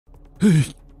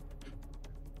You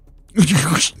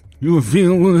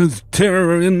feel the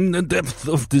terror in the depth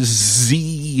of the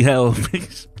sea. Hell,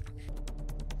 please.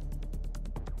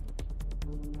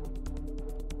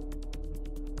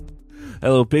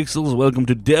 Hello Pixels, welcome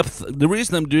to Depth. The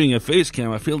reason I'm doing a face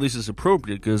cam, I feel this is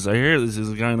appropriate because I hear this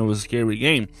is kind of a scary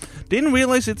game. Didn't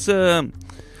realize it's a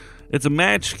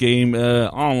match game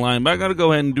online, but I gotta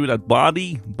go ahead and do that bot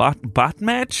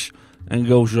match and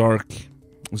go shark.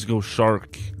 Let's go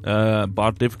shark.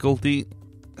 Bot difficulty.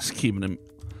 Let's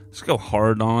go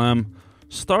hard on him.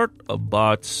 Start a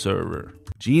bot server.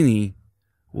 Genie,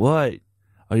 what?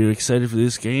 Are you excited for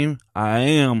this game? I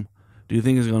am. Do you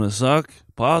think it's gonna suck?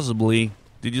 Possibly.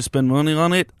 Did you spend money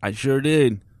on it? I sure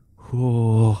did.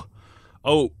 Oh,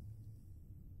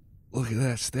 look at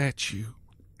that statue.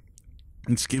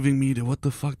 It's giving me the what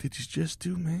the fuck did you just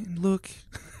do, man? Look.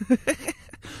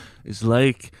 It's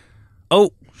like,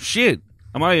 oh shit.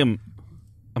 Am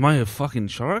I a fucking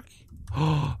shark?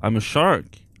 Oh, I'm a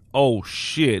shark. Oh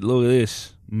shit, look at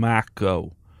this.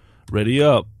 Mako. Ready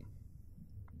up.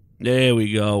 There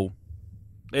we go.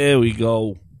 There we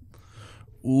go.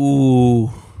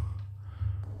 Ooh.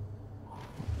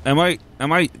 Am I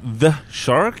the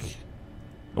shark?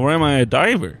 Or am I a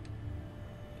diver?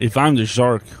 If I'm the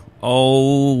shark,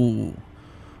 I'm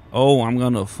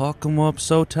gonna fuck him up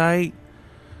so tight.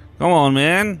 Come on,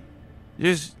 man.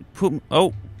 Just put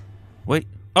wait.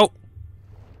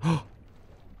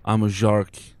 I'm a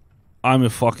shark. I'm a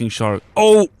fucking shark.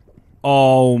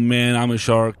 Oh man, I'm a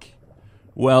shark.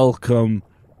 Welcome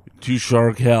to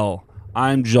Shark Hell.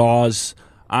 I'm Jaws.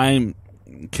 I'm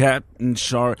Captain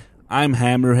Shark. I'm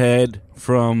Hammerhead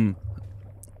from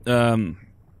that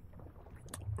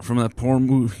porn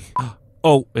movie.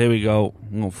 Oh, here we go.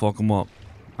 I'm gonna fuck him up.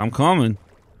 I'm coming.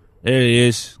 There he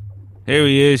is. Here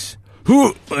he is.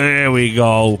 There we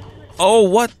go. Oh,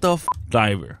 what the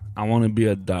diver. I want to be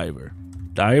a diver.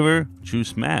 Diver,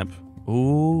 choose map.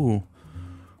 Ooh,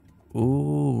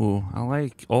 I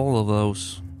like all of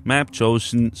those. Map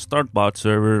chosen, start bot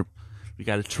server. We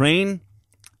got a train,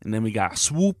 and then we got a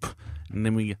swoop, and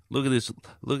then we look at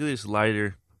this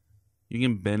lighter. You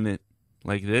can bend it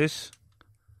like this.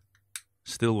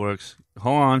 Still works.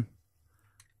 Hold on.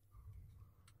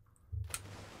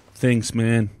 Thanks,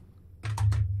 man.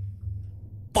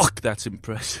 Fuck, that's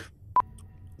impressive.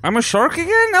 I'm a shark again?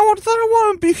 I thought I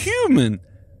wanted to be human.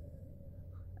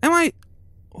 Am I?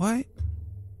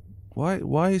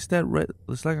 Why is that red?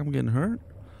 It's like I'm getting hurt.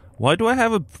 Why do I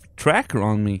have a tracker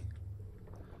on me?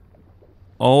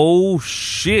 Oh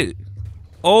shit!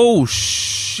 Oh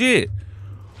shit!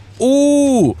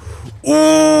 Ooh!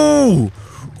 Ooh!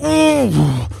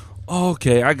 Ooh!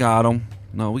 Okay, I got him.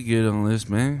 No, we get on this,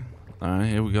 man. All right,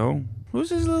 here we go. Who's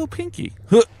this little pinky?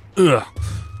 Ugh.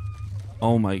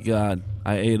 Oh my god,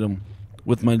 I ate him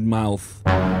with my mouth.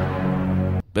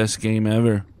 Best game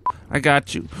ever. I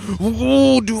got you.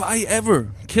 Ooh, do I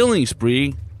ever? Killing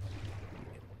spree.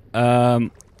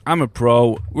 I'm a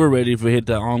pro. We're ready for hit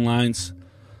the onlines.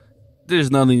 There's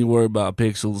nothing to worry about,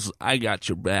 Pixels. I got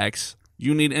your backs.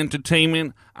 You need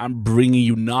entertainment? I'm bringing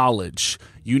you knowledge.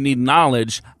 You need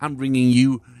knowledge? I'm bringing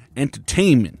you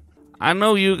entertainment. I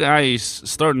know you guys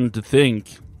starting to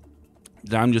think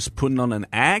that I'm just putting on an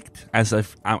act as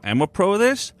if I am a pro of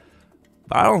this,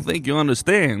 but I don't think you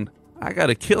understand. I got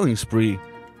a killing spree.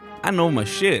 I know my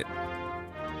shit.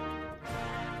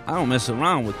 I don't mess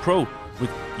around with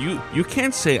you. You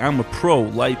can't say I'm a pro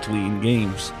lightly in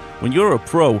games. When you're a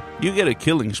pro, you get a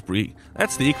killing spree.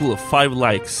 That's the equal of 5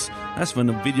 likes. That's when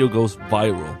the video goes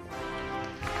viral.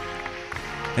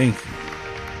 Thank you.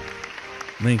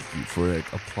 Thank you for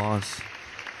that applause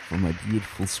for my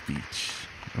beautiful speech.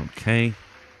 Okay?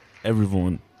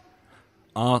 Everyone.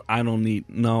 I don't need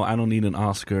an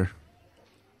Oscar.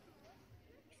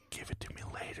 Give it to me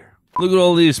later. Look at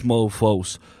all these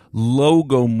mofos.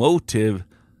 Logomotive.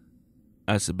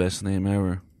 That's the best name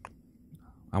ever.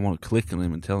 I want to click on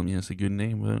him and tell him he has a good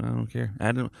name, but I don't care.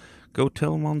 Go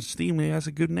tell him on Steam he has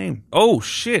a good name. Oh,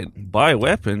 shit. Buy a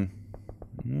weapon.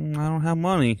 I don't have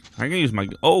money. I can use my...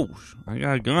 Oh, I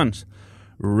got guns.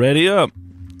 Ready up.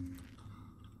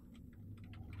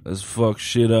 Let's fuck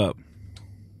shit up.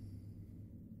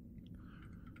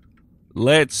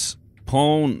 Let's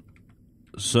pawn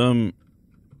some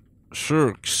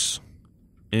shirks.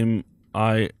 Am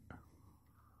I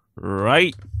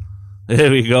right? There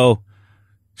we go.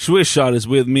 Swiss shot is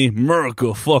with me.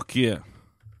 America, fuck yeah.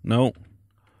 No.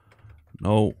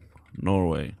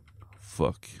 Norway.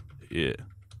 Fuck yeah.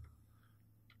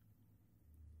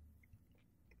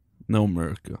 No,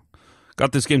 America.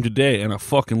 Got this game today and I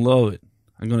fucking love it.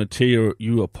 I'm gonna tear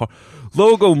you apart.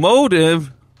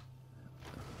 Logomotive?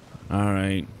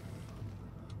 Alright.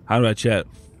 How do I chat?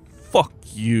 Fuck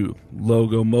you,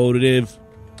 Locomotive.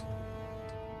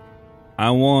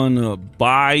 I wanna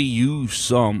buy you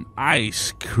some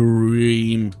ice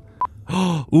cream.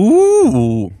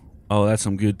 Ooh! Oh, that's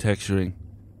some good texturing.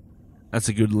 That's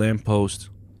a good lamppost.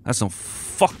 That's some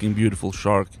fucking beautiful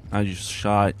shark I just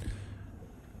shot.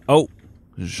 Oh,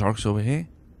 there's sharks over here.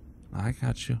 I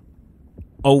got you.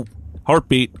 Oh,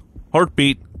 heartbeat,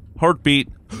 heartbeat, heartbeat.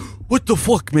 What the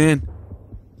fuck, man?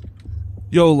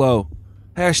 YOLO.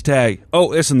 Hashtag.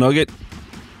 Oh, it's a nugget.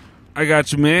 I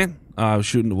got you, man. I was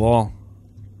shooting the wall.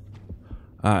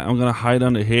 I'm gonna hide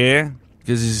under here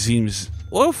because it seems.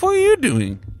 What the fuck are you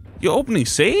doing? You're opening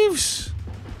saves?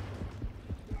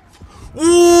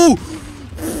 Ooh!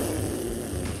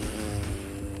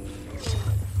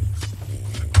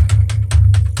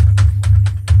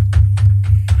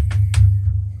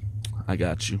 I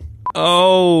got you.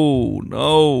 Oh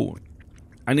no!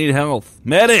 I need health.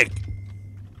 Medic!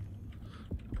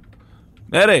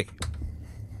 Medic!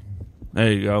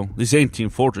 There you go. This ain't Team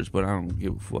Fortress, but I don't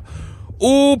give a fuck.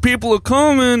 Oh, people are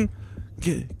coming!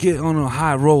 Get on a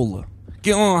high roller.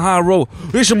 Get on a high roller.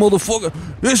 It's a motherfucker.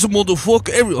 It's a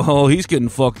motherfucker. Oh, he's getting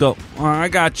fucked up. I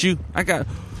got you. I got.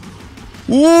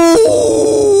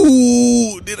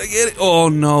 Ooh! Did I get it? Oh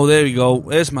no! There we go.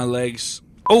 There's my legs.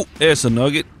 Oh, there's a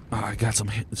nugget. Oh, I got some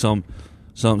of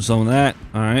that.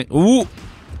 All right. Ooh!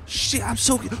 Shit! I'm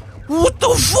so. What the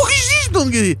fuck is this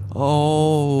nugget?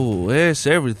 Oh, there's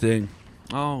everything.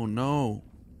 Oh no!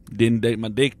 Didn't date my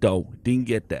dick though. Didn't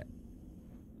get that.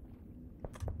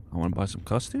 I want to buy some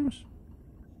costumes.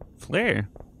 Flare.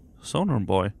 Sonar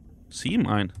boy. See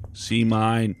mine. See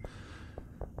mine.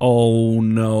 Oh,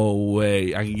 no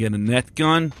way. I can get a net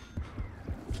gun.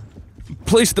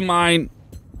 Place the mine.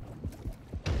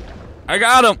 I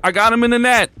got him. I got him in the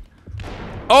net.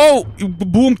 Oh, you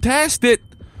boom-tasted it.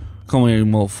 Come here, you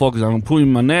motherfuckers. I'm going to put you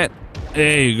in my net.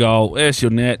 There you go. There's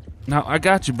your net. Now, I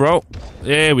got you, bro.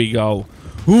 There we go.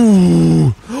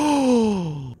 Ooh.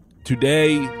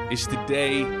 Today is the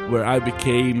day where I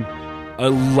became a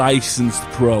licensed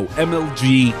pro.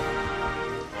 MLG.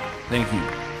 Thank you.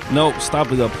 No, stop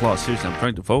with the applause. Seriously, I'm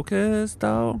trying to focus,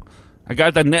 though. I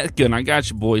got that net gun. I got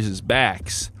you boys'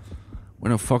 backs.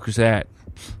 Where the fucker's at?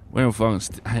 Where the fuck?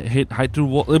 Hide through the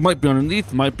wall. It might be underneath.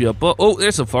 It might be above. Oh,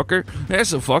 there's a fucker.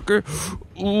 There's a fucker.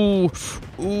 Ooh.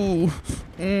 Ooh.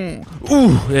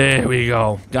 Ooh. There we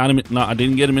go. Got him. No, I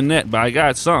didn't get him in net, but I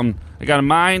got something. I got a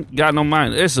mine. Got no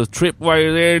mine. There's a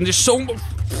tripwire there, and just so much.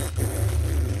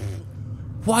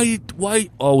 Why?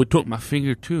 Oh, it took my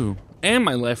finger, too. And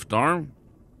my left arm.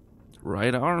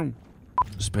 Right arm.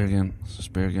 Spare gun.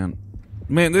 Spare gun.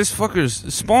 Man, this fucker's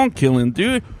spawn killing,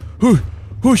 dude.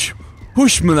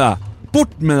 Hush med deg.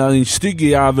 Bort med deg, din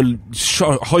stygge jævel.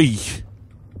 Hoi.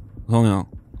 Sånn, ja.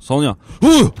 Sånn, ja.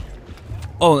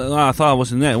 Oh, I thought it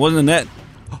was a net. It wasn't a net.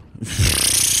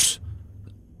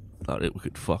 Thought it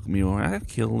could fuck me over. I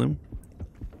killed him. I'm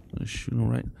gonna shoot him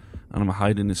right. And I'm gonna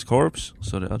hide in his corpse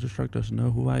so the other truck doesn't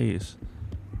know who I is.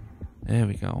 There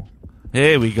we go.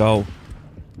 There we go.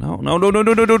 No,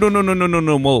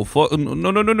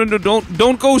 motherfucker. No,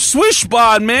 don't go swish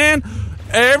bod, man.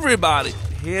 Everybody.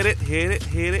 Hit it.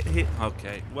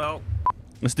 Okay, well,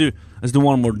 let's do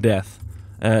one more death.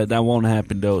 That won't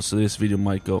happen though, so this video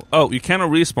might go. Oh, you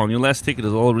cannot respawn. Your last ticket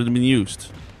has already been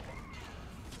used.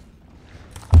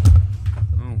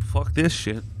 Oh, fuck this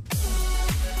shit.